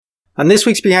On this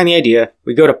week's Behind the Idea,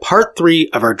 we go to part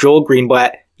 3 of our Joel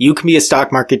Greenblatt You Can Be a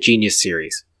Stock Market Genius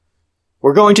series.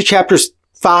 We're going to chapters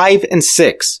 5 and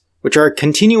 6, which are a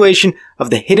continuation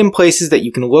of the hidden places that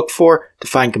you can look for to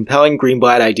find compelling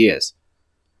Greenblatt ideas.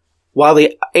 While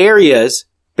the areas,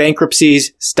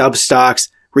 bankruptcies, stub stocks,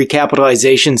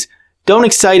 recapitalizations, don't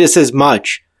excite us as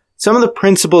much, some of the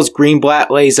principles Greenblatt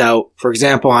lays out, for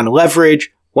example on leverage,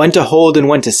 when to hold and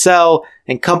when to sell,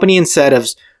 and company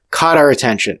incentives, caught our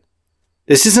attention.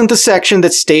 This isn't the section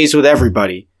that stays with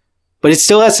everybody, but it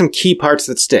still has some key parts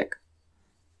that stick.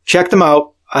 Check them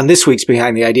out on this week's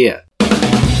Behind the Idea.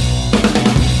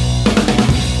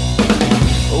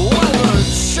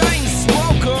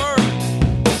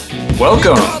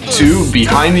 Welcome to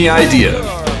Behind the Idea.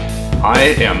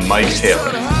 I am Mike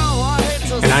Taylor.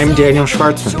 And I'm Daniel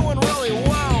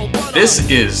Schwartzman. This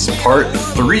is part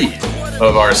 3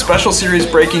 of our special series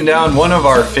breaking down one of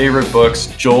our favorite books,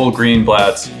 Joel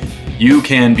Greenblatt's You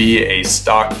Can Be a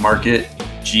Stock Market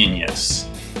Genius.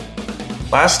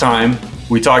 Last time,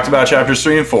 we talked about chapters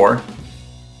 3 and 4,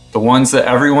 the ones that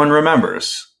everyone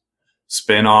remembers.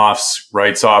 Spin-offs,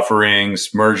 rights offerings,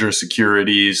 merger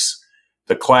securities,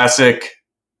 the classic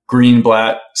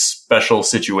Greenblatt special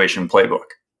situation playbook.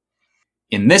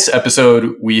 In this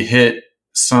episode, we hit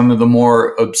some of the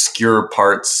more obscure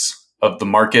parts of the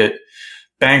market: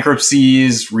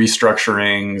 bankruptcies,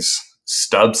 restructurings,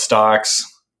 stub stocks,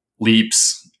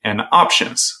 leaps, and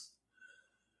options.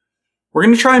 We're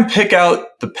going to try and pick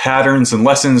out the patterns and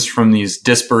lessons from these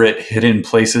disparate hidden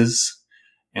places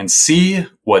and see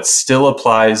what still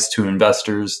applies to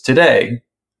investors today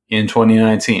in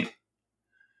 2019.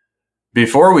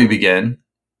 Before we begin,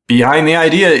 Behind the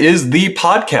Idea is the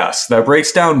podcast that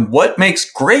breaks down what makes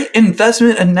great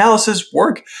investment analysis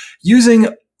work using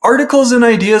articles and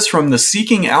ideas from the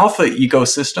Seeking Alpha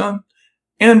ecosystem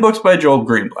and books by Joel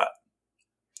Greenblatt.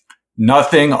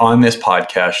 Nothing on this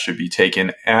podcast should be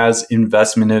taken as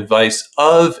investment advice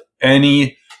of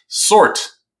any sort.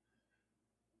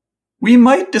 We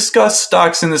might discuss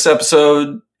stocks in this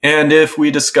episode, and if we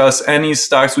discuss any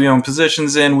stocks we own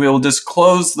positions in, we'll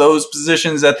disclose those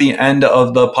positions at the end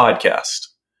of the podcast.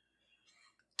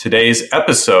 Today's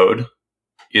episode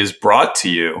is brought to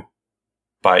you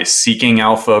by Seeking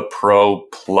Alpha Pro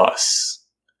Plus.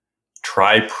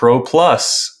 Try Pro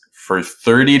Plus for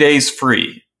 30 days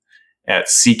free at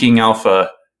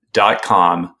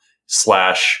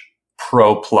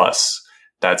seekingalpha.com/pro plus.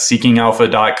 That's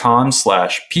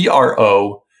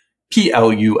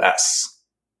seekingalpha.com/PROPLUS.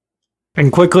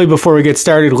 And quickly before we get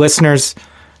started, listeners,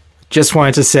 just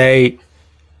wanted to say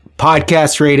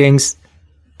podcast ratings,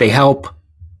 they help.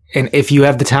 And if you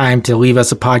have the time to leave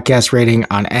us a podcast rating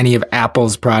on any of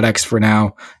Apple's products for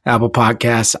now, Apple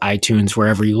Podcasts, iTunes,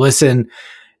 wherever you listen,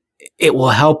 it will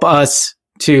help us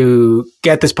to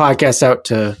get this podcast out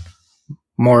to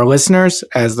more listeners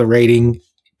as the rating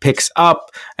picks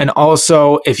up. And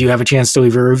also, if you have a chance to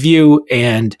leave a review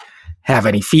and have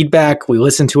any feedback, we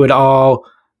listen to it all.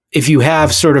 If you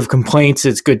have sort of complaints,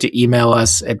 it's good to email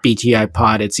us at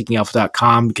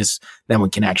btipod@seekingalpha.com because then we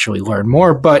can actually learn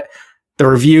more. But the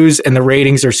reviews and the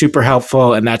ratings are super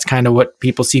helpful, and that's kind of what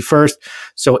people see first.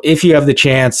 So if you have the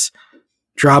chance,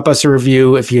 drop us a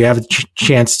review. If you have a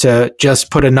chance to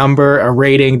just put a number, a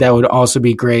rating, that would also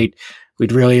be great.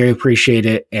 We'd really appreciate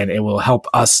it, and it will help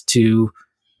us to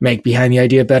make Behind the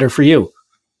Idea better for you.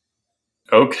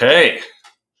 Okay.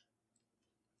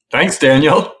 Thanks,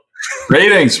 Daniel.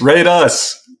 Ratings, rate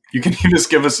us. You can just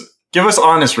give us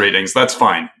honest ratings. That's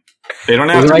fine. They don't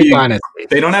have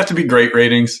to be great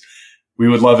ratings. We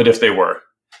would love it if they were.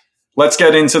 Let's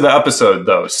get into the episode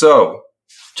though. So,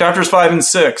 chapters 5 and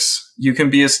 6, You Can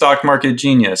Be a Stock Market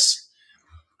Genius.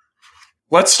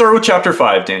 Let's start with chapter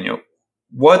 5, Daniel.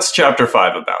 What's chapter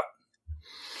 5 about?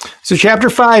 So chapter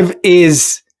 5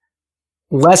 is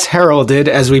less heralded,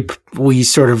 as we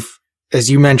sort of,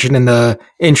 as you mentioned in the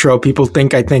intro, people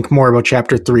think more about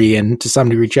chapter 3 and to some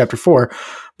degree chapter 4.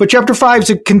 But chapter 5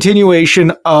 is a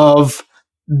continuation of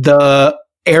the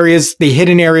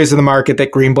hidden areas of the market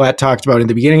that Greenblatt talked about in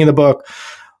the beginning of the book.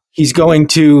 He's going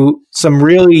to some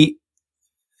really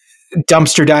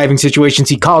dumpster diving situations.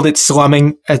 He called it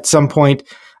slumming at some point.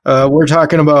 We're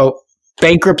talking about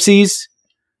bankruptcies.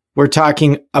 We're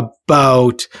talking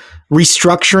about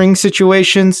restructuring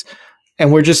situations.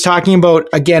 And we're just talking about,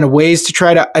 again, ways to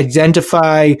try to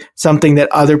identify something that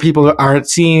other people aren't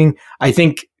seeing. I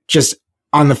think just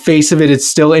on the face of it, it's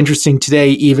still interesting today,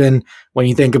 even when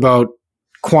you think about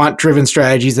quant-driven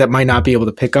strategies that might not be able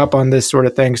to pick up on this sort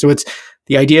of thing. So it's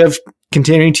the idea of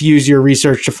continuing to use your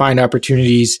research to find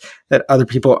opportunities that other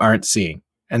people aren't seeing.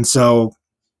 And so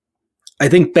I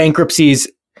think bankruptcies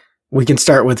we can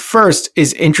start with first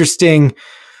is interesting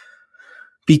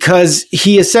because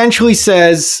he essentially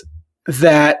says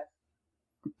that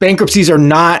bankruptcies are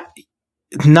not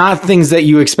things that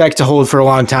you expect to hold for a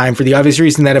long time, for the obvious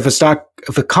reason that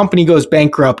if a company goes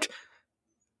bankrupt,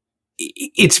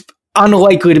 it's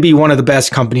unlikely to be one of the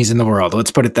best companies in the world.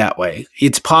 Let's put it that way.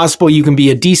 It's possible you can be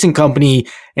a decent company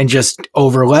and just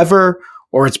overlever,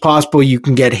 or it's possible you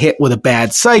can get hit with a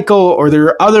bad cycle, or there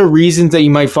are other reasons that you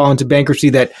might fall into bankruptcy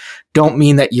that don't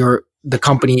mean that the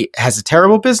company has a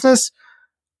terrible business,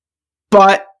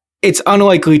 but it's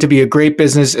unlikely to be a great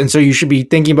business. And so you should be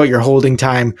thinking about your holding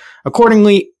time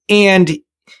accordingly. And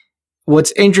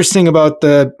what's interesting about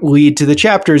the lead to the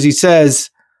chapter is he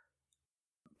says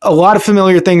a lot of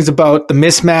familiar things about the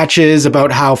mismatches,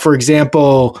 about how, for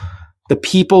example, the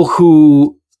people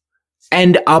who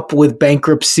end up with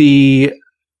bankruptcy,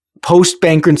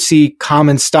 post-bankruptcy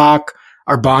common stock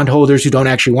are bondholders who don't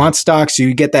actually want stock. So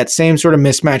you get that same sort of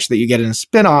mismatch that you get in a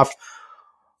spinoff.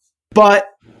 But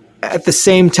at the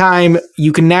same time,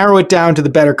 you can narrow it down to the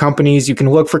better companies. You can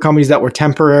look for companies that were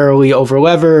temporarily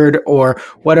overlevered or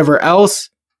whatever else.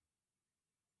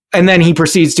 And then he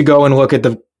proceeds to go and look at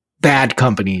the bad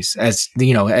companies as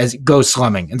go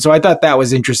slumming. And so I thought that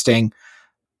was interesting.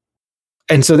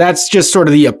 And so that's just sort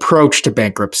of the approach to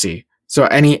bankruptcy. So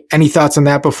any thoughts on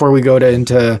that before we go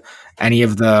into any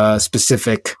of the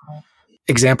specific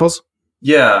examples?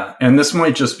 Yeah, and this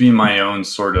might just be my own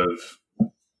sort of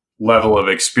level of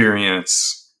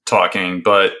experience talking,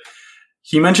 but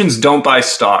he mentions don't buy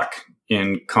stock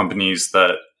in companies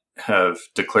that have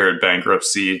declared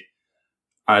bankruptcy.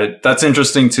 That's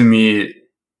interesting to me.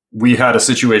 We had a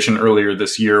situation earlier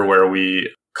this year where we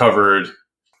covered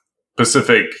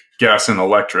Pacific Gas and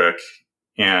Electric,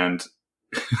 and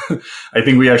I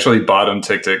think we actually bottom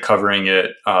ticked it covering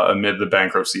it amid the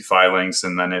bankruptcy filings,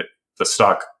 and then the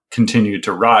stock continued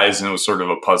to rise, and it was sort of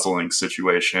a puzzling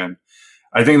situation.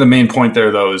 I think the main point there,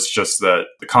 though, is just that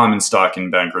the common stock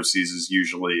in bankruptcies is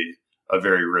usually a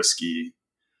very risky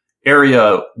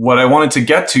area. What I wanted to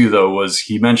get to, though, was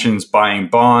he mentions buying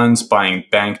bonds, buying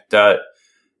bank debt,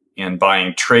 and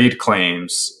buying trade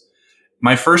claims.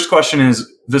 My first question is,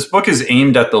 this book is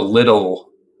aimed at the little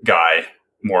guy,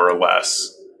 more or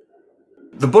less.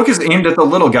 The book is aimed at the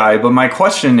little guy, but my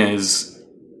question is,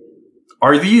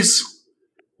 are these,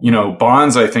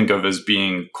 bonds I think of as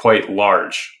being quite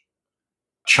large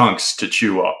chunks to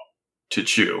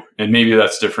chew. And maybe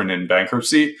that's different in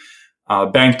bankruptcy.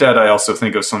 Bank debt, I also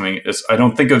think of I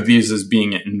don't think of these as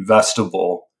being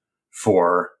investable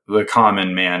for the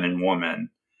common man and woman.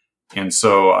 And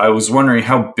so I was wondering,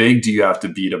 how big do you have to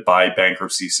be to buy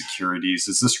bankruptcy securities?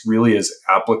 Is this really as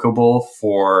applicable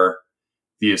for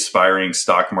the aspiring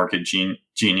stock market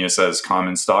genius as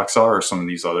common stocks are, or some of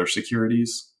these other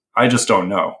securities? I just don't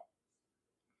know.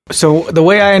 So the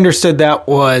way I understood that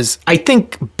was, I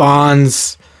think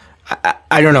bonds,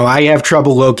 I don't know, I have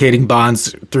trouble locating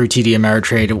bonds through TD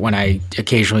Ameritrade when I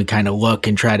occasionally kind of look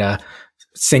and try to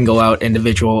single out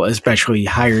individual, especially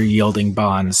higher yielding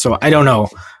bonds. So I don't know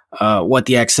what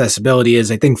the accessibility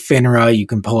is. I think FINRA, you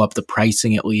can pull up the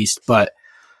pricing at least. But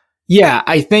yeah,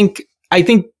 I think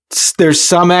there's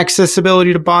some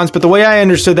accessibility to bonds. But the way I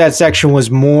understood that section was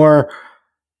more,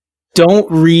 don't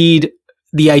read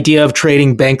the idea of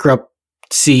trading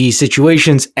bankruptcy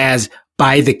situations as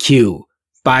buy the Q,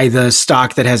 buy the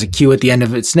stock that has a Q at the end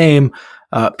of its name.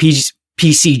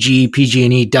 PCG,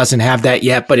 PG&E doesn't have that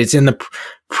yet, but it's in the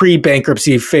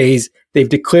pre-bankruptcy phase. They've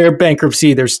declared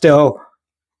bankruptcy. They're still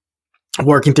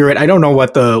working through it. I don't know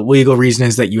what the legal reason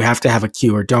is that you have to have a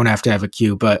Q or don't have to have a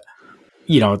Q, but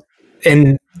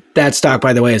and that stock,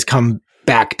 by the way, has come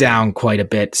back down quite a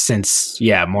bit since,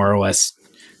 more or less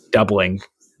doubling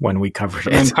when we covered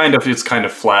it. And it's kind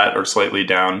of flat or slightly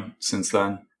down since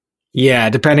then. Yeah,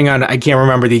 depending on, I can't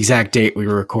remember the exact date we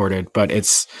recorded, but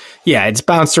it's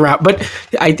bounced around. But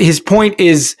his point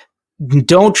is,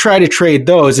 don't try to trade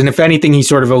those. And if anything, he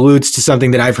sort of alludes to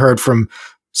something that I've heard from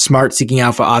smart Seeking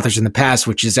Alpha authors in the past,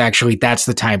 which is actually that's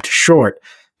the time to short,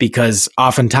 because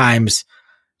oftentimes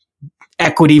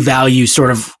equity value sort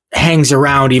of hangs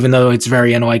around, even though it's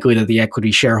very unlikely that the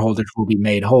equity shareholders will be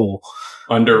made whole.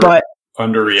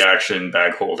 Underreaction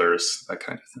bag holders, that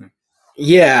kind of thing.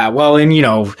 Yeah, well,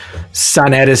 and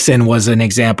Sun Edison was an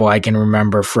example I can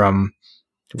remember from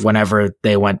whenever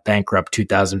they went bankrupt,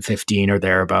 2015 or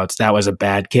thereabouts. That was a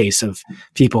bad case of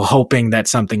people hoping that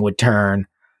something would turn,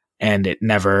 and it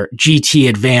never. GT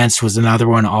Advanced was another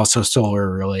one, also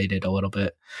solar related a little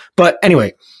bit. But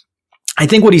anyway, I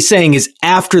think what he's saying is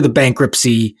after the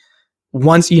bankruptcy,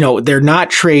 once, they're not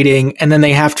trading, and then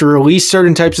they have to release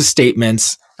certain types of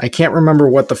statements. I can't remember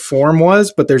what the form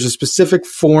was, but there's a specific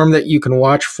form that you can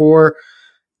watch for.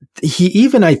 He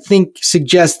even, I think,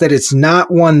 suggests that it's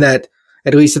not one that,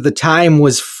 at least at the time,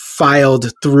 was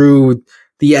filed through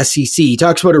the SEC. He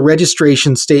talks about a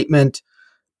registration statement.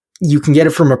 You can get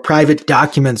it from a private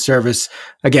document service.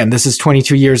 Again, this is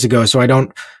 22 years ago, so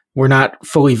we're not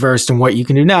fully versed in what you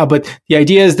can do now, but the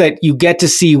idea is that you get to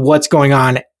see what's going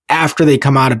on after they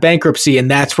come out of bankruptcy, and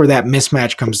that's where that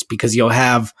mismatch comes, because you'll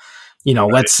have,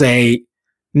 let's say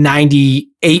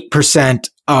 98%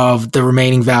 of the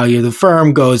remaining value of the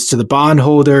firm goes to the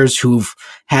bondholders who've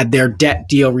had their debt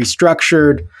deal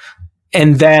restructured,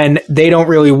 and then they don't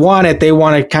really want it. They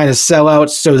want to kind of sell out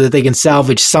so that they can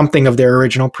salvage something of their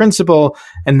original principal,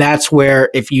 and that's where,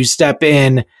 if you step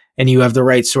in and you have the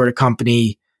right sort of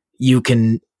company, you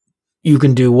can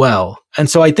do well. And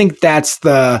so I think that's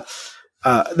the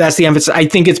emphasis. I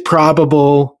think it's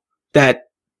probable that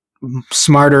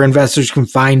smarter investors can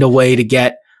find a way to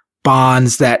get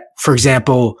bonds that, for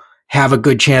example, have a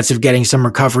good chance of getting some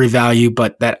recovery value,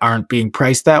 but that aren't being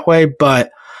priced that way.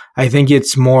 But I think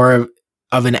it's more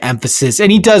of an emphasis.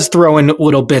 And he does throw in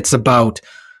little bits about,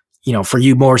 for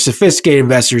you more sophisticated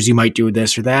investors, you might do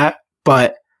this or that.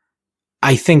 But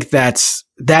I think that's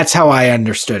how I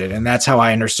understood it. And that's how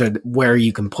I understood where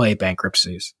you can play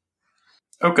bankruptcies.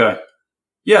 Okay.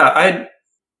 Yeah.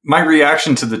 My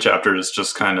reaction to the chapter is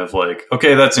just kind of like,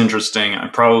 okay, that's interesting. I'm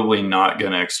probably not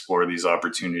going to explore these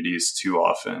opportunities too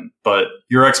often, but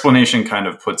your explanation kind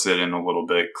of puts it in a little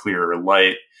bit clearer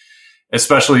light,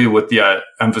 especially with the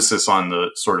emphasis on the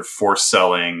sort of forced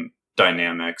selling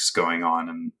dynamics going on,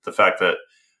 and the fact that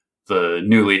the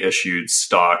newly issued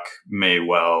stock may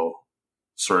well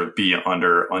sort of be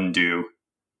under undue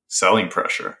selling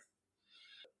pressure.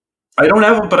 I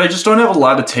just don't have a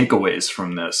lot of takeaways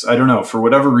from this. I don't know. For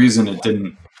whatever reason, it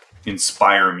didn't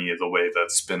inspire me the way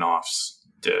that spinoffs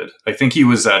did. I think he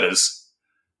was at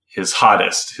his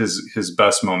hottest. His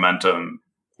best momentum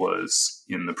was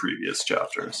in the previous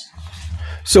chapters.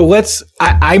 So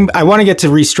I want to get to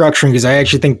restructuring, because I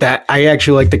actually think that I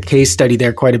actually like the case study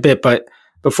there quite a bit. But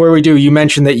before we do, you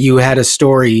mentioned that you had a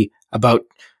story about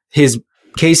his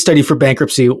case study for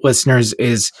bankruptcy listeners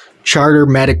is Charter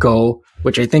Medical,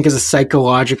 which I think is a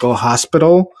psychological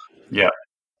hospital. Yeah.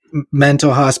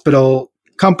 Mental hospital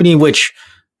company, which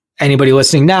anybody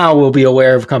listening now will be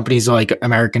aware of companies like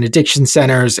American Addiction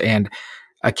Centers and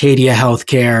Acadia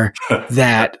Healthcare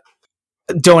that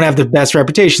don't have the best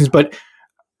reputations. But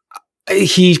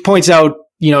he points out,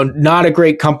 not a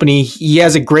great company. He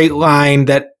has a great line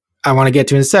that I want to get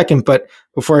to in a second. But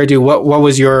before I do, what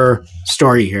was your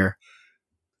story here?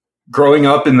 Growing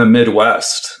up in the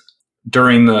Midwest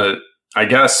during I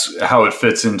guess how it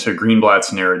fits into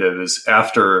Greenblatt's narrative is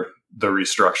after the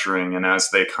restructuring, and as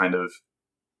they kind of,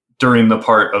 during the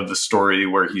part of the story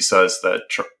where he says that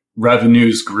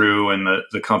revenues grew and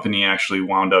the company actually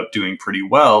wound up doing pretty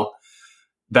well,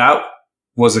 that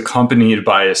was accompanied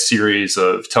by a series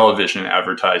of television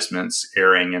advertisements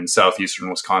airing in southeastern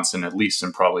Wisconsin, at least,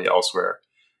 and probably elsewhere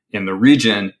in the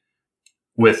region,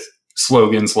 with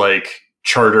slogans like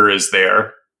 "Charter is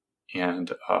there"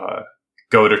 and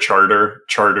 "Go to Charter.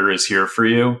 Charter is here for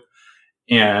you."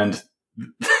 And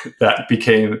that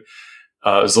became it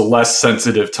was a less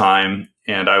sensitive time,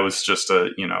 and I was just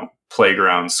a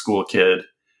playground school kid.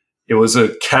 It was a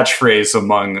catchphrase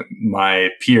among my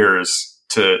peers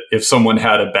to, if someone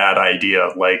had a bad idea,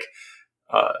 like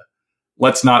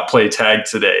let's not play tag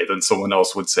today, then someone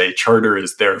else would say "Charter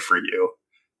is there for you,"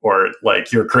 or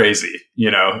like "You're crazy,"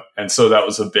 And so that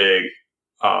was a big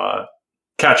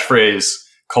catchphrase,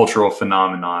 cultural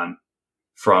phenomenon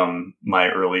from my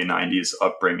early 90s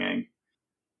upbringing.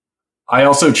 I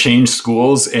also changed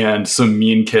schools, and some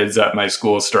mean kids at my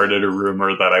school started a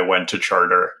rumor that I went to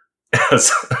Charter.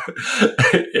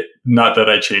 Not that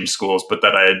I changed schools, but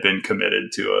that I had been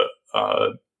committed to a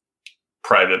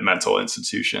private mental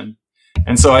institution.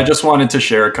 And so I just wanted to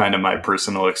share kind of my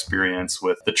personal experience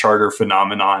with the Charter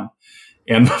phenomenon,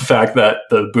 and the fact that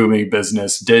the booming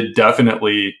business did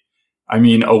definitely,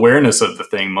 awareness of the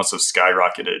thing must have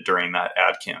skyrocketed during that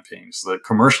ad campaign. So the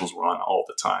commercials were on all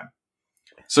the time.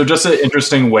 So just an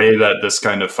interesting way that this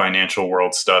kind of financial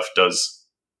world stuff does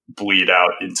bleed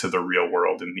out into the real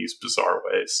world in these bizarre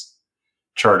ways.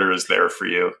 Charter is there for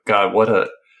you. God, what a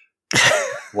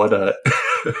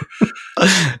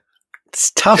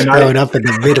it's tough growing up in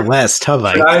the Midwest, huh,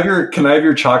 Mike? Can I have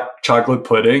your chocolate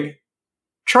pudding?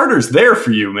 Charter's there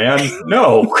for you, man.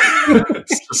 No.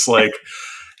 It's just like,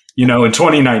 in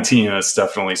 2019, that's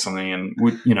definitely something, and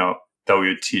that we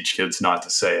would teach kids not to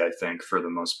say, I think, for the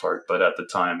most part. But at the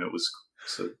time, it was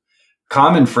a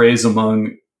common phrase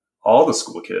among all the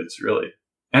school kids, really.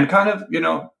 and kind of,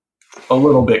 a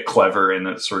little bit clever in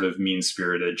a sort of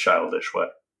mean-spirited, childish way.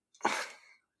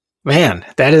 Man,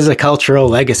 that is a cultural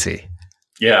legacy.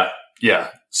 Yeah.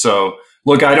 So,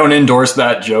 look, I don't endorse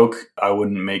that joke. I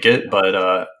wouldn't make it, but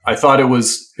I thought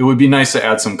it would be nice to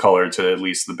add some color to at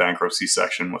least the bankruptcy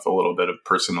section with a little bit of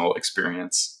personal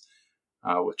experience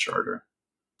with Charter.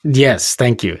 Yes,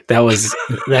 thank you. That was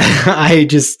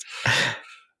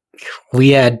we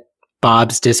had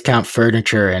Bob's Discount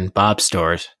Furniture and Bob's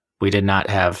stores. We did not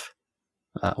have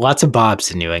lots of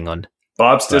Bob's in New England.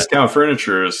 Bob's Discount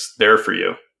Furniture is there for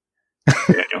you,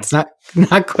 Daniel. It's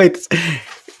not quite.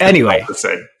 Anyway,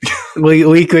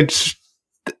 we could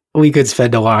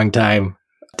spend a long time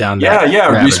down there.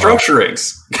 Yeah,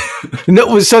 restructurings.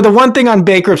 No, so the one thing on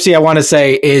bankruptcy I want to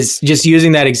say is, just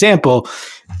using that example,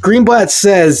 Greenblatt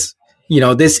says,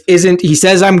 this isn't, he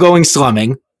says, I'm going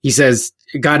slumming. He says,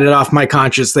 got it off my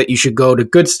conscience that you should go to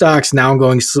good stocks. Now I'm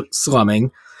going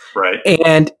slumming. Right.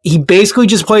 And he basically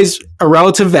just plays a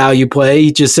relative value play.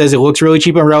 He just says it looks really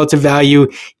cheap on relative value.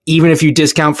 Even if you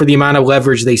discount for the amount of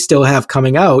leverage they still have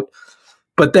coming out.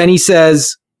 But then he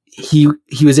says he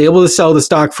was able to sell the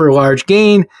stock for a large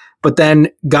gain, but then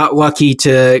got lucky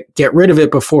to get rid of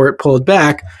it before it pulled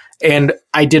back. And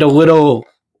I did a little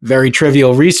very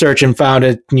trivial research and found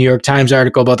a New York Times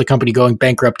article about the company going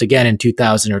bankrupt again in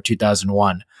 2000 or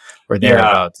 2001 or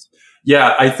thereabouts.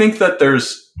 Yeah, I think that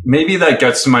maybe that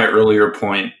gets to my earlier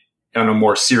point on a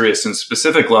more serious and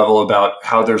specific level about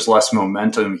how there's less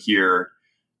momentum here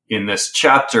in this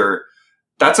chapter.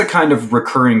 That's a kind of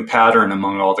recurring pattern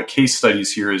among all the case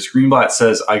studies here. Is Greenblatt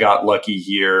says, I got lucky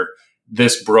here.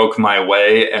 This broke my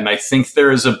way. And I think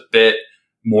there is a bit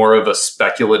more of a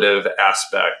speculative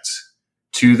aspect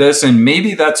to this. And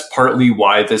maybe that's partly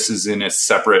why this is in a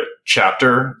separate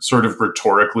chapter, sort of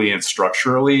rhetorically and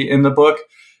structurally in the book,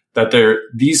 that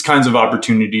these kinds of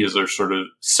opportunities are sort of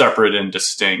separate and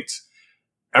distinct.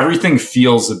 Everything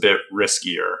feels a bit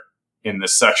riskier in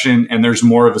this section, and there's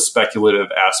more of a speculative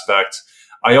aspect.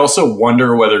 I also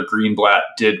wonder whether Greenblatt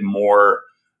did more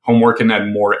homework and had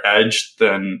more edge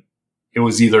than it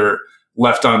was either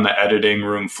left on the editing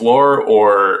room floor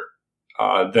or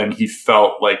then he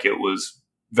felt like it was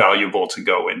valuable to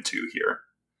go into here.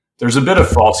 There's a bit of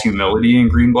false humility in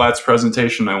Greenblatt's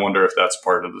presentation. I wonder if that's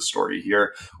part of the story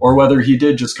here, or whether he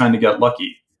did just kind of get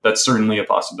lucky. That's certainly a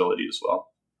possibility as well.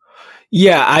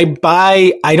 Yeah,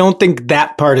 I don't think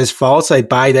that part is false. I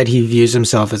buy that he views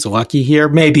himself as lucky here,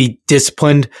 maybe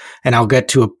disciplined, and I'll get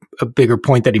to a bigger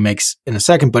point that he makes in a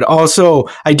second. But also,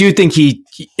 I do think he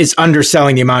is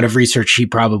underselling the amount of research he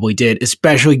probably did,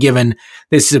 especially given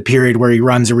this is a period where he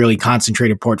runs a really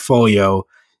concentrated portfolio.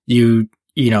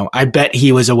 I bet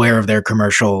he was aware of their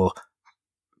commercial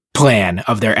plan,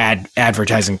 of their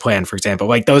advertising plan, for example.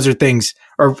 Like, those are things,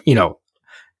 or,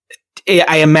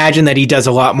 I imagine that he does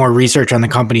a lot more research on the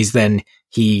companies than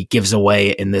he gives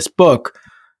away in this book.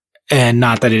 And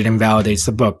not that it invalidates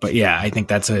the book, but yeah, I think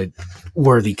that's a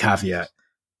worthy caveat.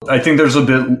 I think there's a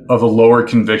bit of a lower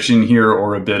conviction here,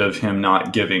 or a bit of him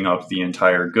not giving up the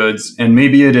entire goods. And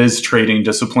maybe it is trading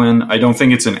discipline. I don't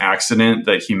think it's an accident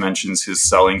that he mentions his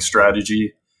selling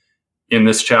strategy in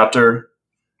this chapter.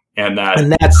 And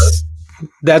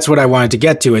that's what I wanted to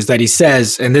get to, is that he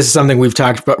says, and this is something we've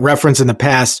talked about, referenced in the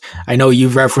past. I know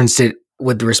you've referenced it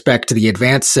with respect to the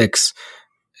Advanced Six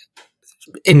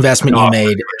investment you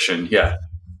made. Yeah.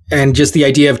 And just the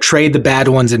idea of trade the bad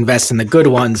ones, invest in the good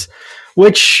ones,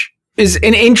 which is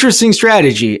an interesting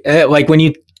strategy. Like, when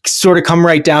you sort of come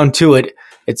right down to it,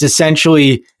 it's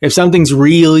essentially, if something's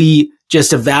really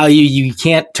just a value you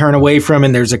can't turn away from,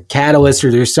 and there's a catalyst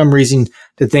or there's some reason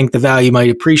to think the value might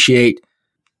appreciate,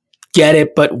 get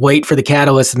it, but wait for the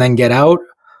catalyst and then get out.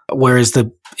 Whereas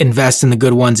invest in the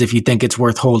good ones if you think it's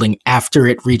worth holding after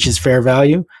it reaches fair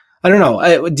value. I don't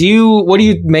know. What do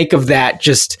you make of that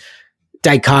just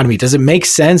dichotomy? Does it make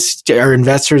sense? Are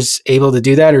investors able to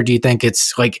do that? Or do you think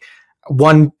it's like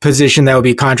one position that would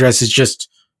be a contrast is just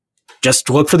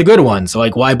look for the good ones?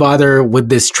 Like, why bother with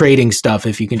this trading stuff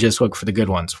if you can just look for the good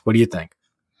ones? What do you think?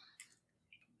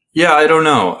 Yeah, I don't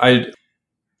know.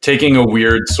 Taking a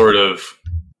weird sort of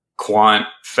quant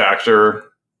factor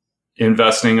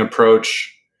investing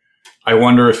approach, I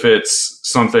wonder if it's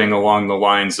something along the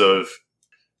lines of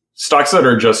stocks that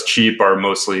are just cheap are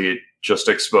mostly just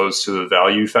exposed to the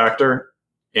value factor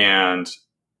and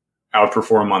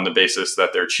outperform on the basis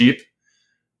that they're cheap.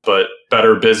 But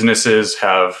better businesses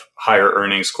have higher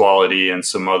earnings quality and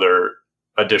some other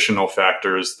additional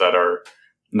factors that are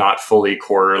not fully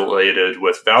correlated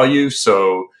with value.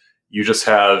 So you just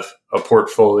have a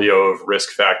portfolio of risk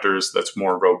factors that's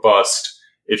more robust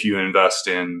if you invest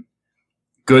in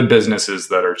good businesses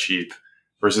that are cheap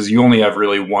versus you only have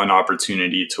really one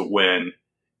opportunity to win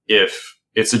if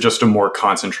it's just a more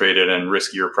concentrated and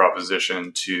riskier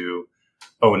proposition to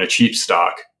own a cheap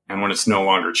stock. And when it's no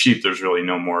longer cheap, there's really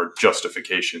no more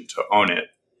justification to own it.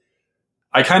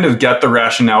 I kind of get the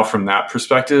rationale from that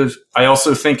perspective. I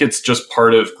also think it's just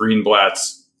part of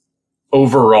Greenblatt's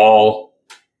overall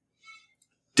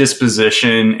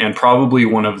disposition, and probably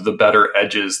one of the better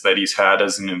edges that he's had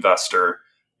as an investor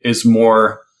is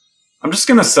more, I'm just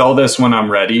going to sell this when I'm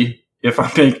ready. If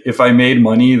I made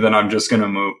money, then I'm just going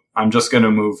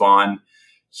to move on.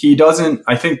 He doesn't,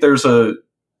 I think there's a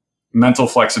mental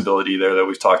flexibility there that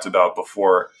we've talked about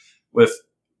before with,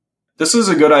 this is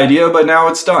a good idea, but now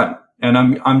it's done and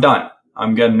I'm done.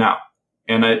 I'm getting out.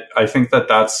 And I think that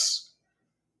that's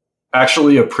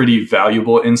actually a pretty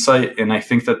valuable insight. And I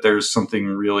think that there's something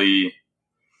really,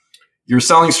 your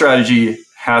selling strategy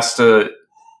has to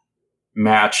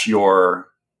match your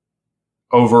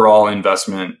overall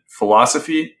investment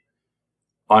philosophy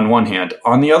on one hand.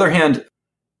 On the other hand,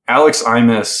 Alex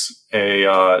Imus,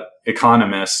 a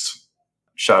economist,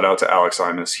 shout out to Alex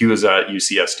Imus. He was at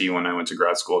UCSD when I went to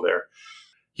grad school there.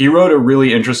 He wrote a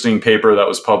really interesting paper that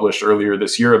was published earlier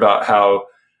this year about how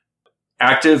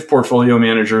active portfolio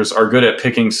managers are good at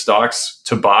picking stocks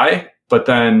to buy, but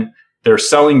then their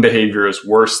selling behavior is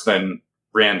worse than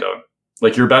random.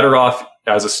 Like, you're better off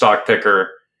as a stock picker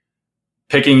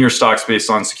picking your stocks based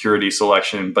on security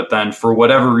selection, but then for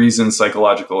whatever reason,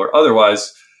 psychological or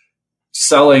otherwise,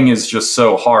 selling is just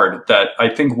so hard that I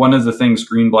think one of the things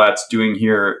Greenblatt's doing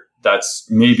here that's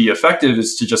maybe effective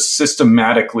is to just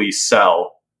systematically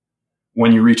sell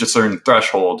when you reach a certain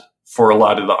threshold for a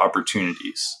lot of the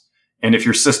opportunities. And if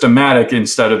you're systematic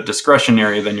instead of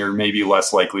discretionary, then you're maybe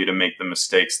less likely to make the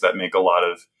mistakes that make a lot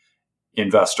of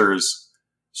investors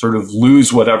sort of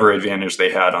lose whatever advantage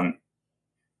they had on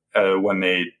when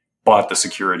they bought the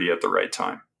security at the right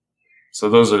time. So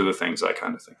those are the things I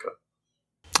kind of think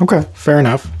of. Okay, fair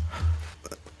enough.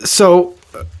 So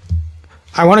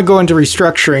I want to go into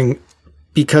restructuring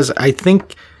because I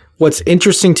think what's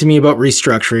interesting to me about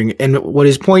restructuring, and what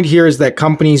his point here is that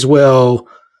companies will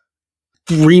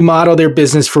remodel their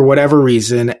business for whatever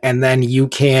reason, and then you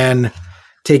can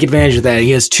take advantage of that.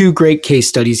 He has two great case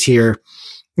studies here.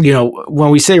 You know,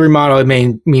 when we say remodel,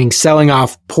 it meaning selling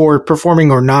off poor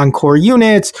performing or non-core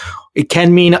units. It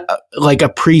can mean like a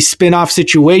pre-spin-off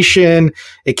situation.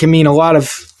 It can mean a lot of,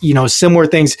 similar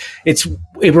things. It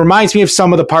reminds me of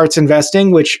some of the parts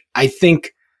investing, which I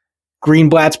think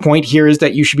Greenblatt's point here is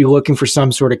that you should be looking for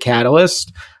some sort of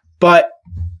catalyst. But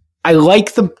I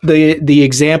like the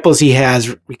examples he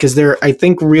has because they're, I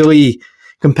think, really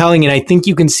compelling, and I think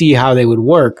you can see how they would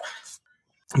work.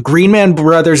 Greenman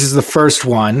Brothers is the first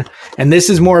one, and this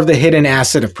is more of the hidden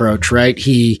asset approach, right?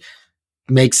 He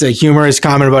makes a humorous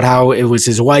comment about how it was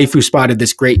his wife who spotted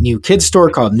this great new kids store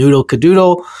called Noodle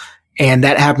Cadoodle, and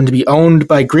that happened to be owned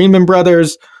by Greenman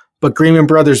Brothers. But Greenman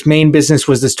Brothers' main business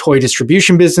was this toy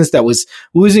distribution business that was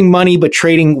losing money but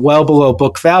trading well below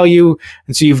book value.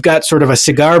 And so you've got sort of a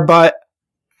cigar butt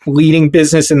leading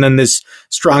business and then this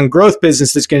strong growth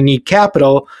business that's going to need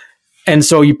capital. And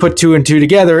so you put two and two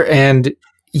together and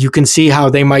you can see how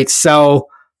they might sell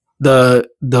the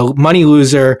money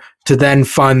loser to then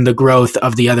fund the growth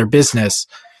of the other business.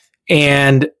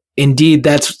 And indeed,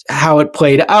 that's how it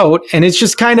played out. And it's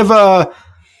just kind of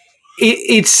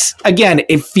it's again,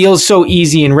 it feels so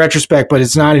easy in retrospect, but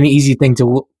it's not an easy thing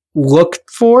to look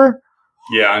for.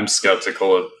 Yeah, I'm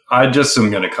skeptical I just am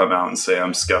going to come out and say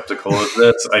I'm skeptical of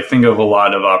this. I think of a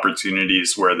lot of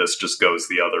opportunities where this just goes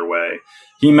the other way.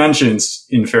 He mentions,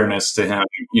 in fairness to him,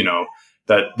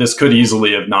 that this could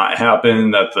easily have not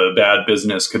happened, that the bad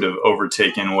business could have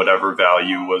overtaken whatever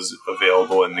value was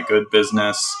available in the good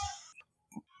business.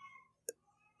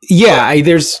 Yeah,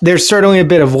 there's certainly a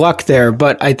bit of luck there,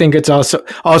 but I think it's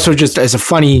also just as a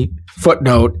funny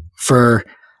footnote for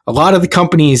a lot of the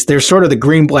companies, there's sort of the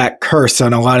Greenblatt curse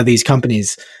on a lot of these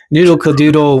companies. Noodle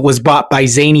Cadoodle was bought by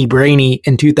Zany Brainy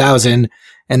in 2000,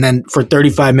 and then for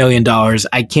 $35 million.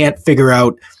 I can't figure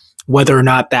out whether or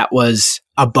not that was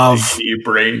above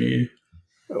Brainy.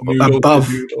 Above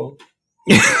the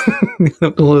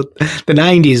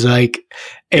 90s, like,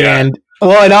 and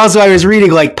well, and also I was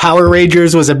reading like Power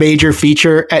Rangers was a major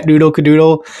feature at Noodle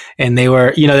Cadoodle, and they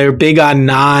were big on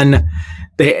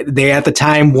they at the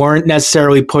time weren't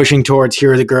necessarily pushing towards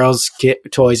here are the girls'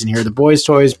 toys and here are the boys'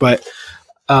 toys, but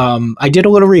I did a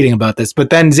little reading about this.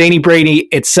 But then Zany Brady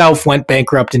itself went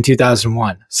bankrupt in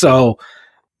 2001. So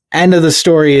end of the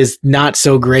story is not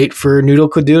so great for Noodle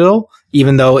Cadoodle,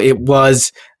 even though it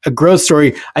was a growth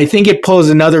story. I think it pulls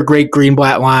another great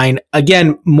Greenblatt line,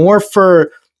 again, more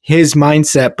for his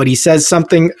mindset, but he says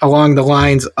something along the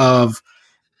lines of,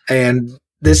 and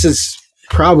this is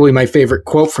probably my favorite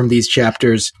quote from these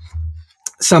chapters,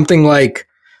 something like,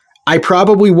 I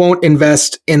probably won't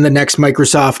invest in the next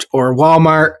Microsoft or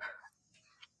Walmart.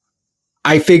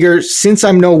 I figure since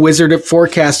I'm no wizard at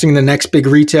forecasting the next big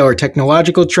retail or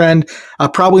technological trend, I'll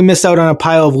probably miss out on a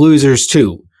pile of losers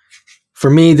too. For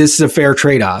me, this is a fair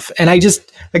trade-off. And I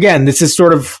just, again, this is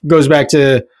sort of goes back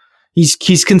to,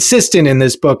 he's consistent in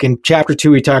this book. In chapter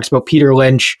 2, he talks about Peter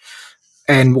Lynch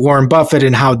and Warren Buffett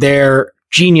and how they're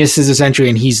geniuses essentially,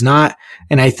 and he's not.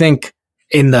 And I think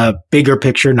in the bigger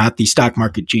picture, not the stock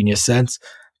market genius sense,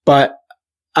 but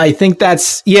I think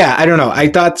that's, I don't know. I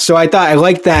thought I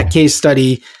liked that case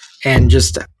study, and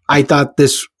just, I thought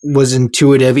this was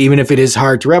intuitive, even if it is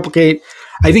hard to replicate.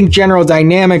 I think General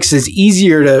Dynamics is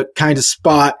easier to kind of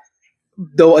spot,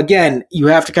 though again, you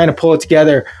have to kind of pull it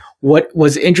together. What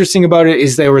was interesting about it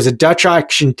is there was a Dutch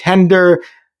auction tender.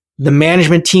 The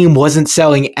management team wasn't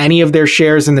selling any of their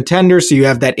shares in the tender, so you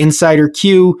have that insider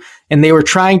queue, and they were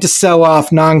trying to sell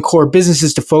off non-core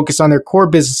businesses to focus on their core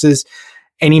businesses.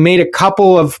 And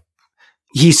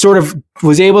he sort of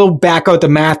was able to back out the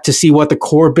math to see what the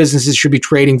core businesses should be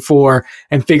trading for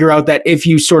and figure out that if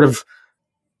you sort of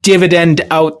dividend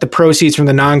out the proceeds from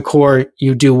the non-core,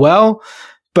 you do well.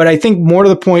 But I think more to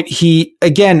the point, he,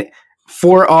 again,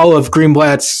 for all of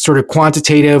Greenblatt's sort of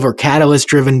quantitative or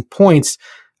catalyst-driven points,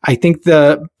 I think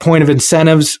the point of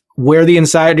incentives, where the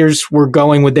insiders were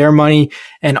going with their money,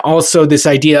 and also this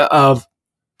idea of,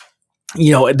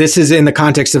 this is in the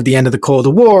context of the end of the Cold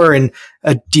War and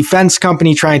a defense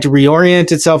company trying to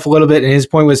reorient itself a little bit. And his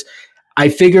point was, I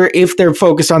figure if they're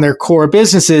focused on their core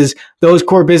businesses, those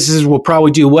core businesses will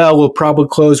probably do well, will probably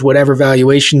close whatever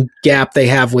valuation gap they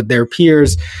have with their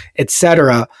peers, et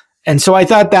cetera. And so I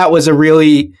thought that was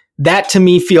that to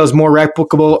me feels more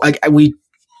replicable. We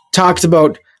talked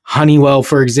about Honeywell,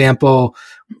 for example,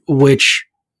 which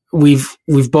we've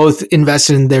both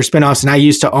invested in their spinoffs, and I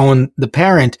used to own the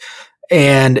parent.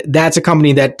 And that's a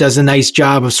company that does a nice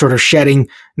job of sort of shedding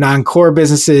non-core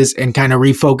businesses and kind of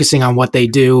refocusing on what they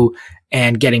do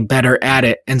and getting better at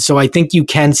it. And so I think you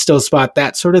can still spot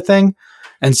that sort of thing.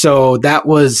 And so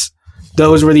those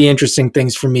were the interesting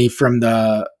things for me from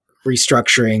the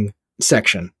restructuring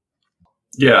section.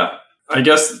 Yeah, I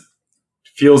guess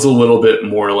feels a little bit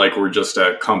more like we're just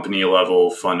at company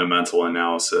level fundamental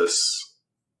analysis.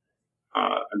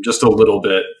 Just a little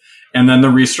bit. And then the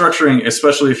restructuring,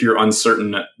 especially if you're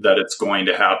uncertain that it's going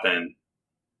to happen,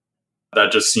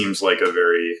 that just seems like a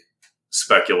very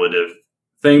speculative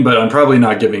thing, but I'm probably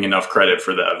not giving enough credit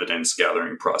for the evidence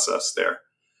gathering process there.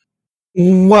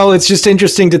 Well, it's just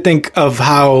interesting to think of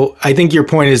how, I think your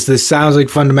point is, this sounds like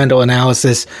fundamental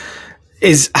analysis,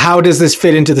 is how does this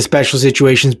fit into the special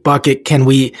situations bucket?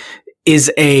 It's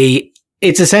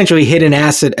essentially hidden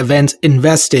asset event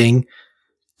investing,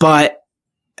 but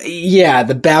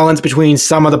the balance between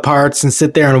some of the parts and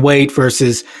sit there and wait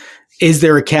versus, is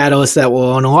there a catalyst that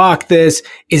will unlock this?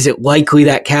 Is it likely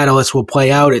that catalyst will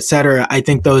play out, et cetera? I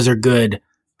think those are good.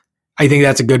 I think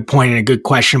that's a good point and a good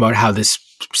question about how this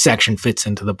section fits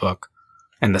into the book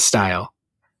and the style.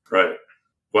 Right.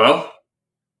 Well,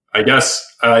 I guess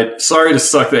sorry to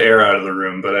suck the air out of the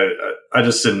room, but I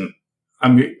just didn't,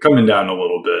 I'm coming down a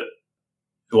little bit.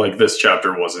 Like, this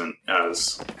chapter wasn't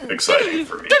as exciting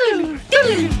for me.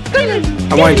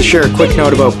 I wanted to share a quick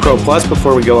note about Pro Plus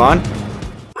before we go on.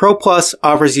 Pro Plus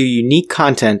offers you unique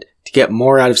content to get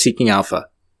more out of Seeking Alpha.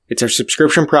 It's our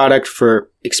subscription product for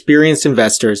experienced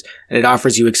investors, and it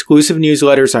offers you exclusive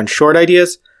newsletters on short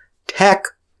ideas, tech,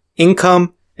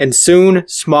 income, and soon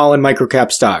small and microcap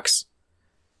stocks.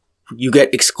 You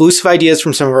get exclusive ideas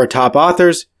from some of our top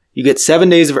authors. You get 7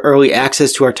 days of early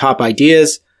access to our top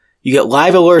ideas. You get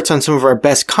live alerts on some of our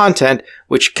best content,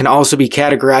 which can also be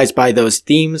categorized by those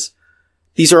themes.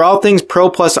 These are all things Pro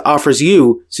Plus offers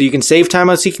you, so you can save time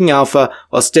on Seeking Alpha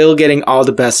while still getting all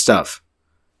the best stuff.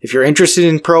 If you're interested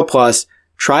in Pro Plus,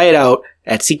 try it out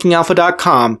at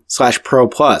seekingalpha.com/Pro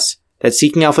Plus. That's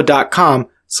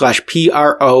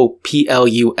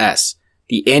seekingalpha.com/PROPLUS.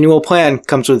 The annual plan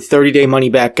comes with a 30-day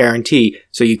money-back guarantee,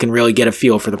 so you can really get a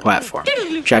feel for the platform.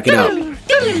 Check it out.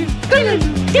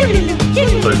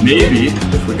 But maybe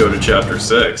if we go to chapter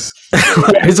 6.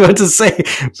 I was about to say,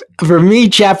 for me,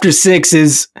 chapter 6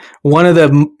 is one of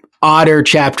the odder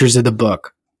chapters of the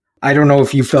book. I don't know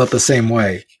if you felt the same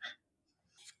way.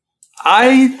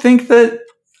 I think that,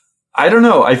 I don't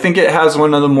know. I think it has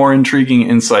one of the more intriguing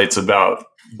insights about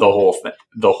the whole thing,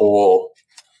 the whole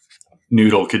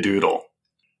noodle cadoodle.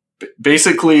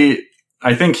 Basically,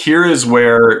 I think here is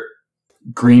where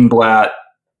Greenblatt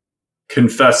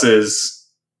confesses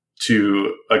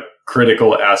to a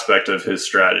critical aspect of his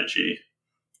strategy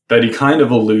that he kind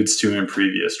of alludes to in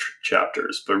previous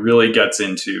chapters, but really gets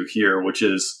into here, which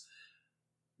is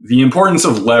the importance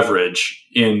of leverage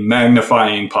in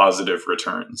magnifying positive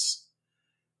returns.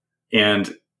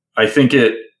 And I think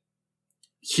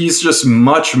he's just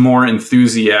much more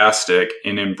enthusiastic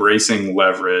in embracing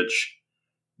leverage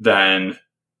than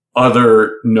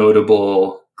other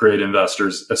notable great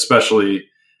investors, especially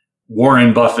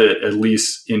Warren Buffett, at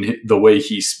least in the way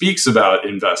he speaks about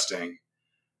investing,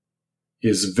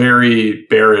 is very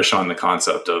bearish on the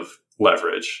concept of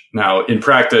leverage. Now, in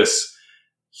practice,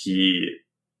 he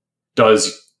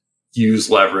does use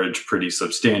leverage pretty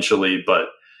substantially, but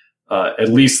at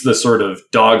least the sort of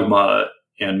dogma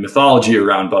and mythology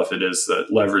around Buffett is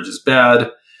that leverage is bad.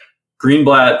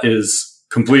 Greenblatt is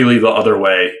completely the other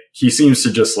way. He seems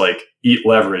to just like eat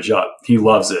leverage up. He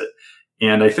loves it.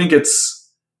 And I think it's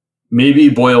maybe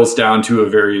boils down to a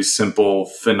very simple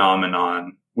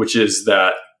phenomenon, which is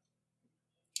that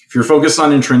if you're focused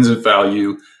on intrinsic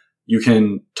value, you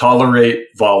can tolerate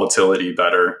volatility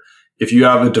better. If you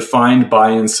have a defined buy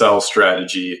and sell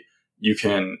strategy, you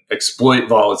can exploit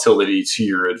volatility to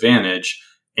your advantage.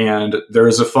 And there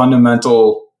is a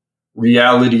fundamental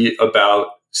reality about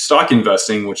stock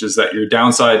investing, which is that your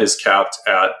downside is capped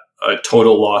at a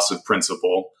total loss of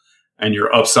principal and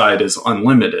your upside is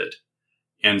unlimited.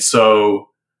 And so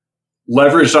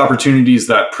leveraged opportunities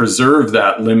that preserve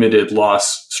that limited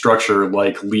loss structure,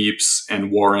 like leaps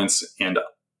and warrants and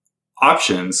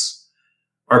options,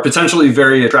 are potentially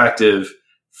very attractive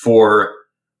for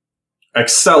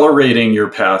accelerating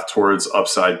your path towards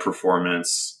upside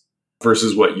performance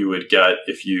versus what you would get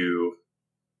if you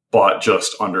bought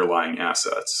just underlying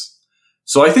assets.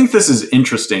 So I think this is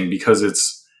interesting because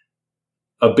it's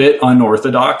a bit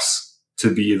unorthodox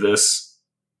to be this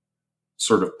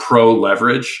sort of pro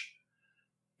leverage.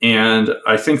 And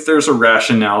I think there's a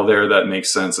rationale there that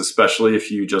makes sense, especially if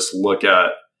you just look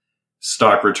at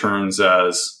stock returns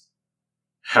as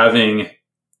having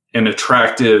an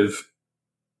attractive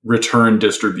return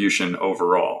distribution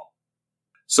overall.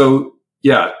 So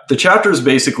yeah, the chapter is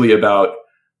basically about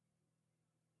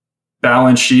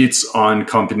balance sheets on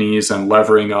companies and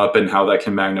levering up and how that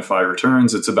can magnify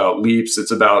returns. It's about leaps.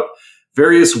 It's about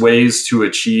various ways to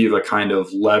achieve a kind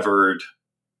of levered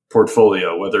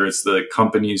portfolio, whether it's the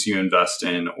companies you invest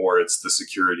in or it's the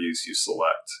securities you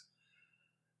select.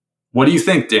 What do you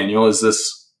think, Daniel?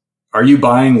 Are you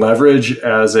buying leverage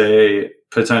as a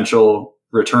potential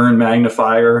return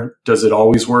magnifier? Does it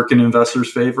always work in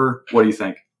investors' favor? What do you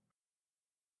think?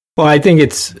 Well, I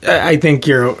think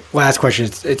your last question,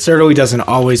 it certainly doesn't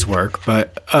always work,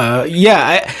 but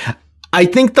I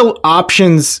think the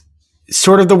options,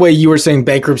 sort of the way you were saying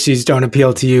bankruptcies don't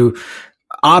appeal to you,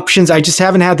 options, I just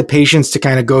haven't had the patience to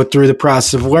kind of go through the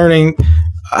process of learning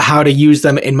how to use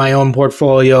them in my own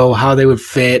portfolio, how they would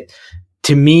fit.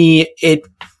 To me, it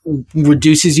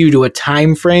reduces you to a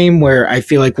time frame where I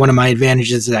feel like one of my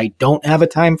advantages is I don't have a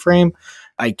time frame.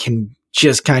 I can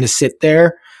just kind of sit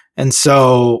there. And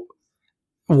so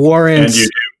warrants, and you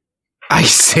do. I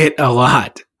sit a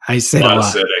lot. I sit a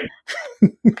lot.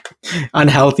 Sitting.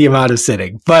 Unhealthy amount of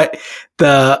sitting. But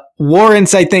the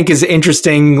warrants, I think, is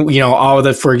interesting. You know, all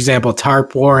the, for example,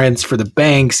 TARP warrants for the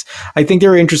banks. I think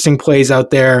there are interesting plays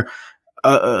out there.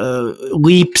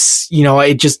 Leaps, you know,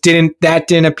 that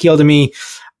didn't appeal to me.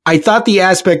 I thought the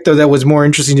aspect, though, that was more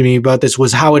interesting to me about this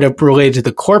was how it related to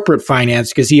the corporate finance,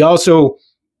 because he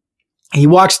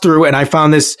walks through, and I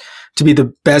found this to be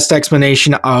the best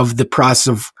explanation of the process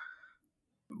of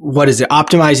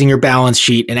optimizing your balance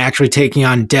sheet and actually taking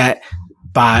on debt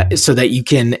so that you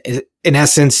can, in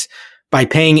essence, by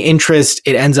paying interest,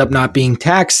 it ends up not being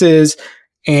taxes.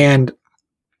 And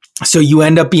so you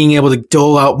end up being able to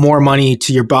dole out more money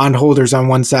to your bondholders on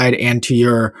one side and to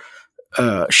your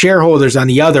shareholders on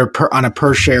the other on a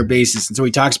per share basis. And so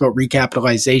he talks about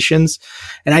recapitalizations.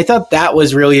 And I thought that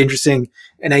was really interesting.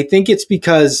 And I think it's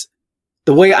because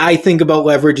the way I think about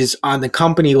leverage is on the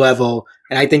company level.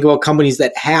 And I think about companies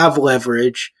that have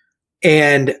leverage.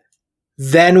 And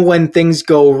then when things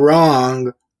go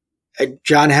wrong,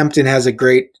 John Hempton has a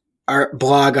great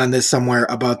blog on this somewhere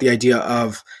about the idea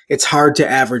of it's hard to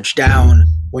average down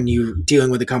when you're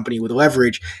dealing with a company with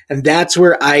leverage. And that's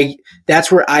where I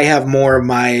have more of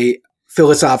my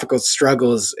philosophical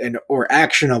struggles or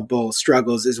actionable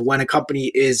struggles, is when a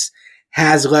company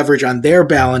has leverage on their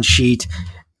balance sheet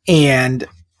and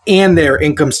their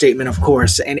income statement, of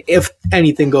course. And if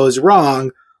anything goes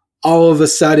wrong, all of a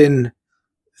sudden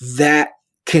that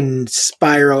can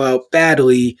spiral out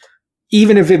badly.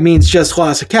 Even if it means just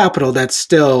loss of capital, that's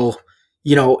still,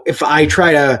 if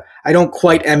I I don't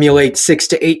quite emulate 6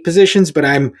 to 8 positions, but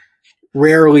I'm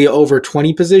rarely over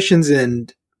 20 positions,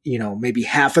 and maybe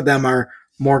half of them are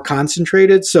more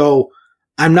concentrated. So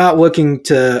I'm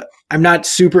not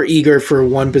super eager for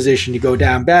one position to go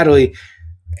down badly,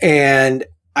 and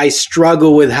I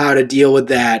struggle with how to deal with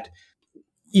that,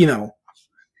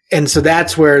 and so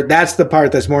that's the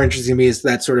part that's more interesting to me, is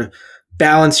that sort of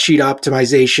balance sheet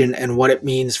optimization and what it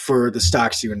means for the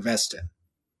stocks you invest in.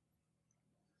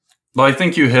 Well, I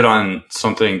think you hit on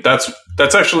something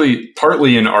that's actually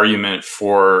partly an argument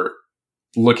for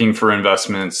looking for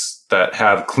investments that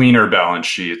have cleaner balance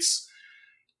sheets.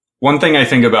 One thing I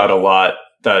think about a lot,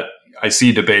 that I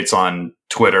see debates on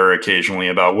Twitter occasionally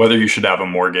about whether you should have a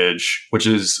mortgage, which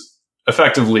is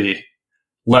effectively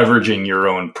leveraging your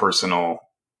own personal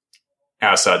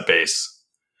asset base,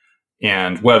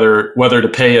 and whether to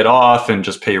pay it off and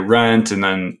just pay rent and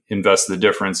then invest the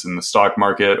difference in the stock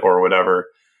market or whatever.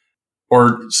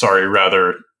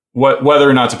 Whether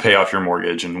or not to pay off your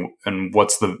mortgage, and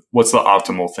what's the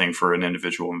optimal thing for an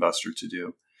individual investor to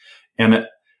do. And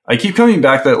I keep coming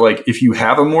back that, like, if you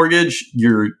have a mortgage,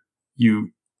 you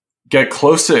get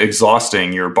close to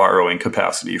exhausting your borrowing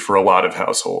capacity for a lot of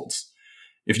households.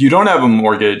 If you don't have a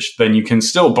mortgage, then you can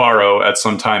still borrow at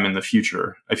some time in the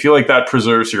future. I feel like that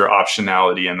preserves your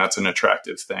optionality, and that's an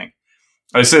attractive thing.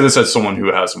 I say this as someone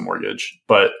who has a mortgage,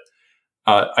 but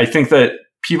I think that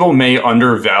people may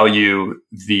undervalue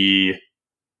the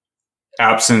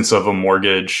absence of a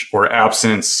mortgage or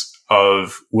absence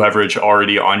of leverage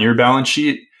already on your balance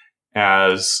sheet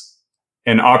as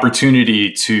an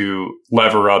opportunity to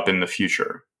lever up in the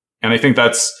future. And I think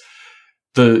that's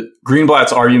the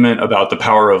Greenblatt's argument about the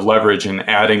power of leverage and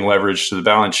adding leverage to the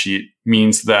balance sheet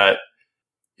means that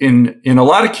in a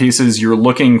lot of cases, you're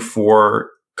looking for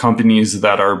companies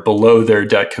that are below their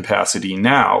debt capacity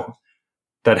now,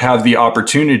 that have the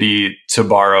opportunity to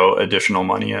borrow additional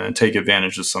money and take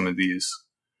advantage of some of these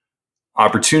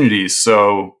opportunities.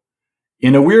 So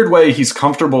in a weird way, he's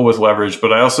comfortable with leverage,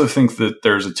 but I also think that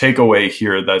there's a takeaway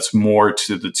here that's more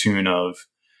to the tune of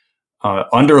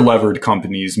under-levered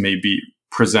companies may be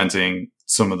presenting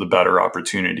some of the better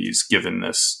opportunities, given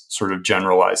this sort of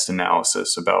generalized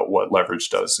analysis about what leverage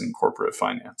does in corporate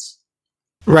finance.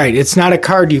 Right. It's not a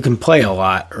card you can play a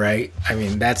lot, right? I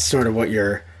mean, that's sort of what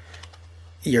you're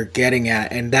getting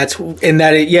at. And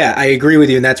I agree with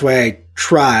you. And that's why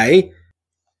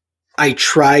I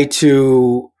try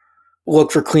to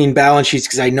look for clean balance sheets,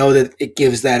 because I know that it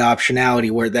gives that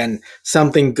optionality where then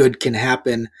something good can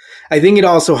happen. I think it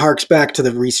also harks back to the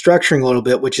restructuring a little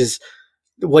bit, which is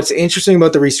what's interesting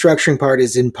about the restructuring part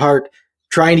is in part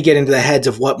trying to get into the heads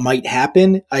of what might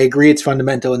happen. I agree it's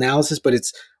fundamental analysis, but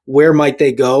it's where might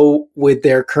they go with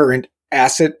their current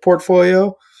asset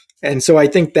portfolio. And so I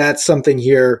think that's something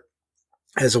here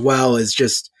as well, is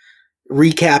just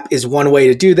recap is one way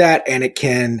to do that. And it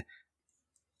can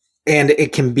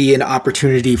be an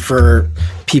opportunity for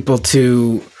people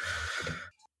to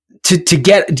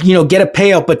get a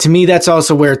payout. But to me, that's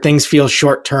also where things feel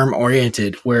short-term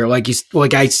oriented, where I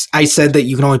said that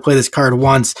you can only play this card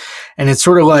once. And it's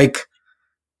sort of like,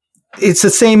 it's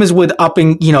the same as with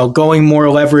upping, going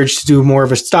more leverage to do more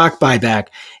of a stock buyback.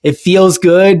 It feels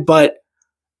good, but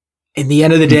in the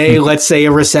end of the day, let's say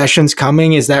a recession's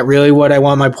coming. Is that really what I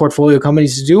want my portfolio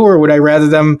companies to do? Or would I rather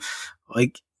them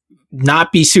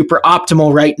not be super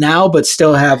optimal right now, but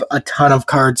still have a ton of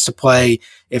cards to play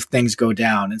if things go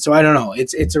down? And so I don't know. I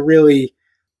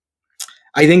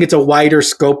think it's a wider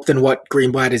scope than what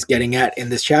Greenblatt is getting at in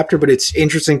this chapter, but it's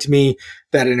interesting to me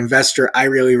that an investor I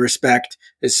really respect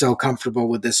is so comfortable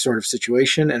with this sort of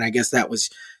situation. And I guess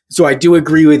so I do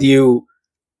agree with you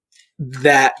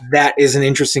that is an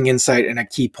interesting insight and a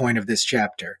key point of this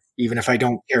chapter, even if I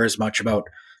don't care as much about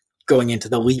going into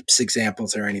the leaps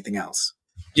examples or anything else.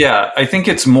 Yeah, I think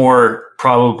it's more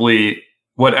probably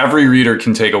what every reader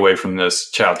can take away from this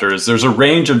chapter is there's a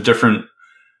range of different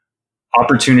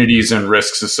opportunities and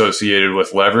risks associated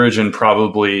with leverage, and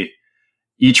probably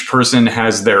each person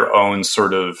has their own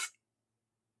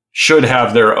should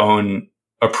have their own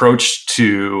approach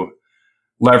to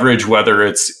leverage, whether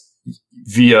it's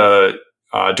via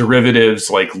derivatives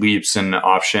like leaps and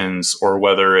options, or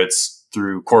whether it's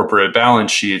through corporate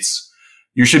balance sheets.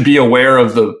 You should be aware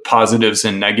of the positives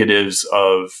and negatives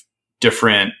of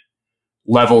different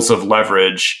levels of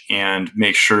leverage and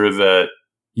make sure that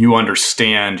you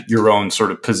understand your own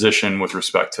sort of position with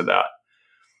respect to that.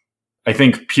 I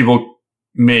think people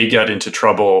may get into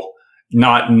trouble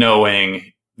not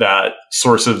knowing that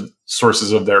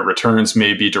sources of their returns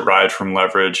may be derived from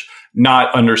leverage,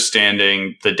 not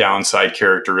understanding the downside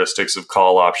characteristics of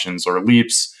call options or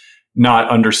leaps, not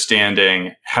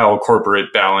understanding how a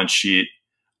corporate balance sheet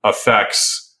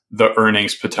affects the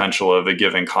earnings potential of a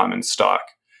given common stock.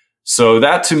 So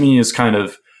that to me is kind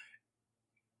of,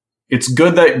 it's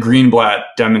good that Greenblatt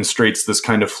demonstrates this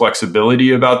kind of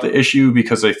flexibility about the issue,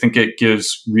 because I think it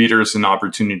gives readers an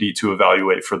opportunity to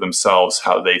evaluate for themselves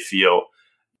how they feel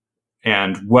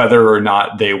and whether or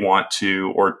not they want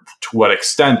to, or to what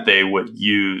extent they would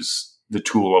use the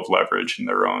tool of leverage in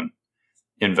their own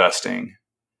investing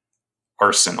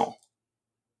arsenal.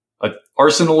 An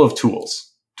arsenal of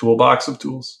tools. Toolbox of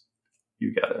tools.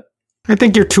 You get it. I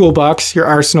think your toolbox, your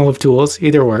arsenal of tools,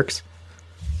 either works.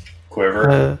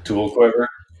 Quiver. Tool quiver.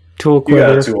 Tool quiver. You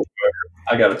got a tool quiver.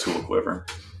 I got a tool quiver.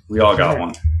 We all got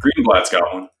one. Greenblatt's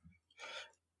got one.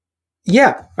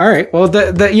 Yeah. All right. Well,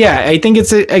 yeah, I think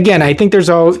it's again, I think there's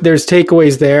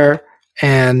takeaways there,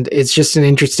 and it's just an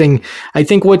interesting, I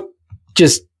think what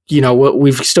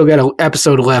we've still got an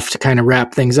episode left to kind of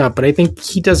wrap things up, but I think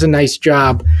he does a nice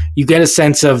job. You get a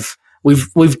sense of,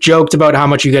 we've joked about how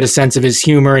much you get a sense of his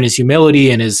humor and his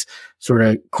humility and his sort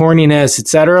of corniness,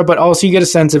 etc., but also you get a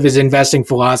sense of his investing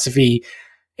philosophy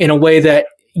in a way that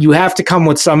you have to come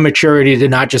with some maturity to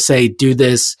not just say, do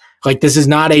this. Like, this is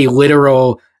not a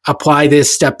literal apply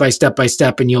this step by step by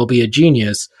step and you'll be a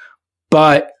genius,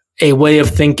 but a way of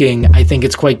thinking. I think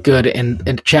it's quite good. And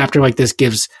a chapter like this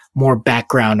gives more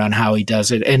background on how he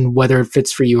does it and whether it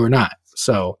fits for you or not.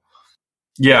 So,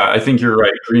 yeah, I think you're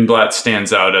right. Greenblatt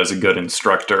stands out as a good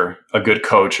instructor, a good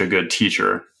coach, a good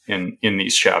teacher in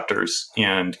these chapters,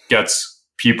 and gets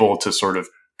people to sort of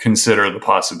consider the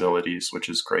possibilities, which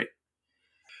is great.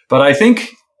 But I think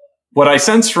what I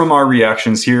sense from our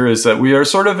reactions here is that we are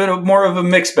sort of in more of a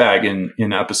mixed bag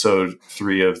in episode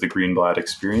 3 of the Greenblatt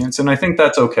experience. And I think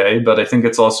that's okay, but I think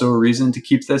it's also a reason to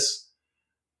keep this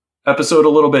episode a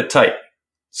little bit tight.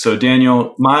 So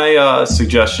Daniel, my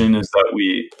suggestion is that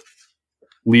we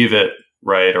leave it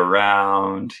right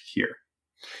around here.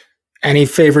 Any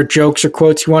favorite jokes or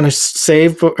quotes you want to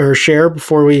save or share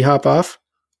before we hop off?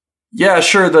 Yeah,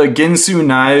 sure. The Ginsu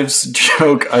knives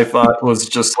joke I thought was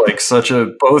just like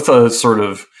both a sort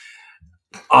of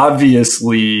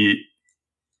obviously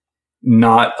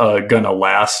not gonna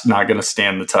last, not gonna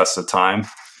stand the test of time,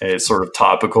 a sort of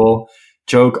topical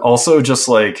joke. Also just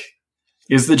like,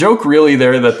 is the joke really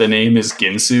there that the name is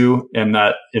Ginsu and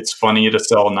that it's funny to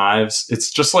sell knives?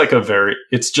 It's just like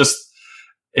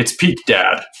it's peak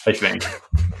dad, I think.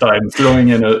 That I'm throwing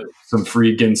in some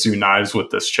free Ginsu knives with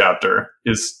this chapter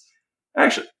is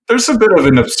actually, there's a bit of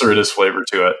an absurdist flavor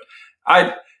to it.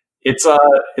 It's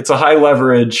a high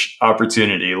leverage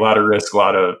opportunity, a lot of risk, a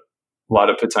lot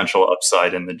of potential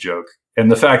upside in the joke. And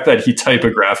the fact that he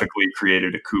typographically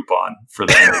created a coupon for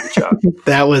the end of the chapter.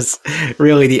 That was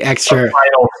really the extra. A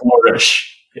final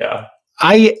flourish. Yeah.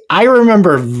 I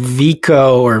remember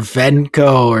Vico or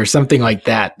Venco or something like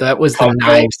that. That was the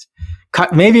knives.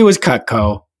 Maybe it was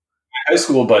Cutco. My high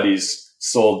school buddies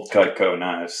sold Cutco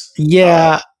knives.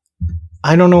 Yeah.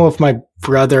 I don't know if my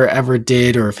brother ever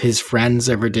did or if his friends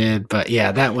ever did, but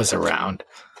yeah, that was around.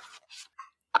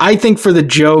 I think for the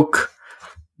joke,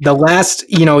 the last,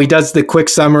 he does the quick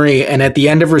summary, and at the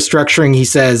end of restructuring, he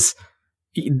says,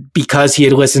 because he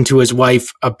had listened to his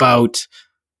wife about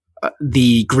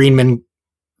the Greenman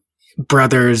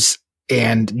brothers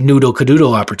and Noodle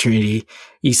Cadoodle opportunity,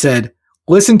 he said,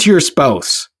 listen to your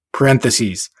spouse,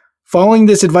 parentheses. Following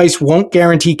this advice won't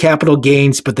guarantee capital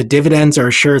gains, but the dividends are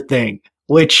a sure thing.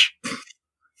 Which,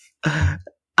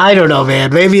 I don't know,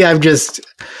 man. Maybe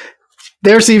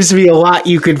there seems to be a lot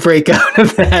you could break out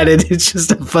of that, and it's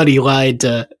just a funny line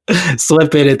to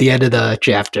slip in at the end of the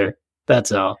chapter.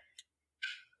 That's all.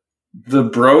 The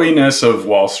broiness of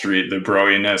Wall Street, the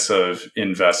broiness of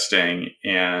investing,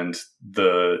 and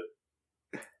the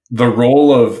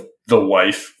role of the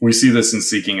wife. We see this in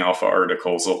Seeking Alpha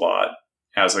articles a lot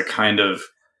as a kind of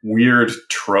weird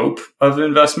trope of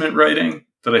investment writing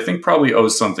that I think probably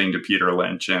owes something to Peter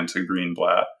Lynch and to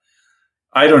Greenblatt.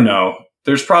 I don't know.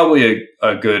 There's probably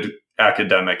a good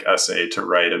academic essay to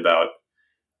write about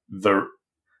the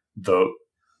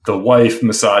wife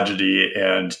misogyny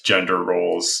and gender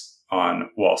roles on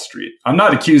Wall Street. I'm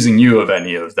not accusing you of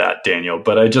any of that, Daniel,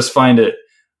 but I just find it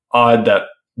odd that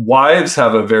wives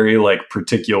have a very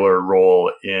particular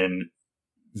role in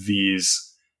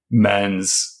these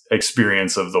men's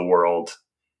experience of the world.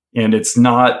 And it's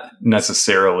not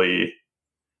necessarily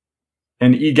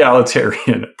an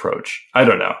egalitarian approach. I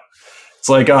don't know. It's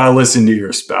like, listen to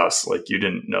your spouse. Like, you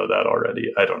didn't know that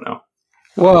already. I don't know.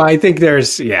 Well, I think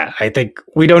I think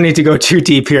we don't need to go too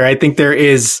deep here. I think there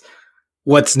is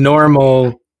what's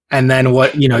normal. And then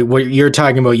what you're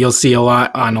talking about, you'll see a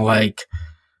lot on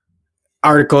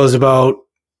articles about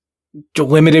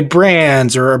limited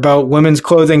brands or about women's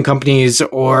clothing companies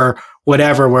or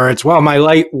whatever, where it's, well, my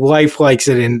wife likes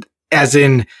it. And as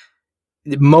in,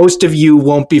 most of you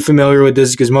won't be familiar with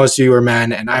this because most of you are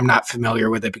men, and I'm not familiar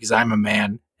with it because I'm a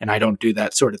man and I don't do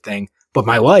that sort of thing. But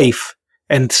my wife,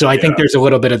 and so I think there's a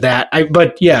little bit of that.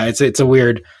 But yeah, it's a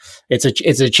weird, it's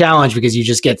a challenge because you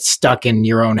just get stuck in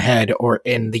your own head or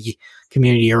in the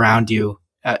community around you.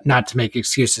 Not to make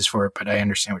excuses for it, but I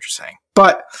understand what you're saying.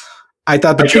 But I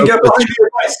thought the joke get behind your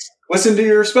advice. Listen to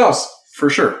your spouse for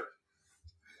sure,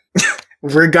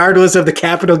 regardless of the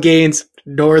capital gains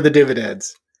nor the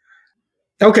dividends.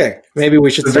 Okay, maybe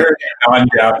we should start. Very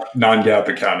non-GAAP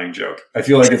accounting joke. I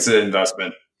feel like it's an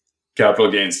investment,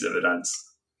 capital gains, dividends.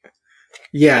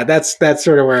 Yeah, that's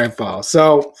sort of where I fall.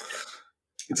 So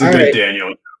it's a good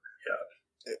Daniel.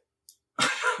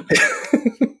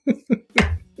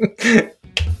 Yeah.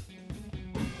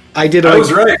 I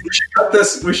was right.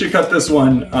 We should cut this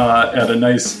one at a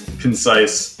nice,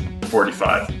 concise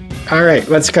 45. All right,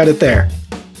 let's cut it there.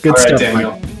 Good stuff,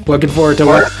 Daniel. Mike. Looking forward to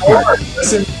part 4.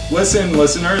 Listen,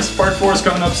 listeners. Part 4 is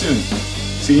coming up soon.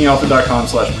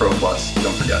 seedingalpha.com/pro plus.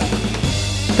 Don't forget.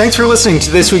 Thanks for listening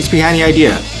to this week's Behind the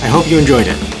Idea. I hope you enjoyed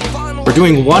it. We're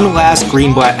doing one last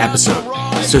Greenblatt episode,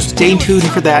 so stay tuned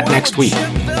for that next week.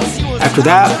 After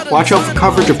that, watch out for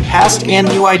coverage of past and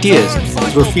new ideas,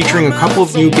 as we're featuring a couple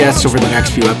of new guests over the next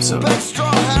few episodes.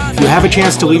 If you have a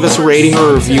chance to leave us a rating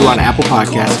or a review on Apple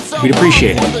Podcasts, we'd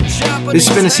appreciate it. This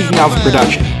has been a Seeking Alpha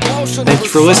production. Thank you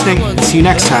for listening, and see you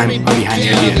next time on Behind the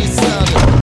Idea.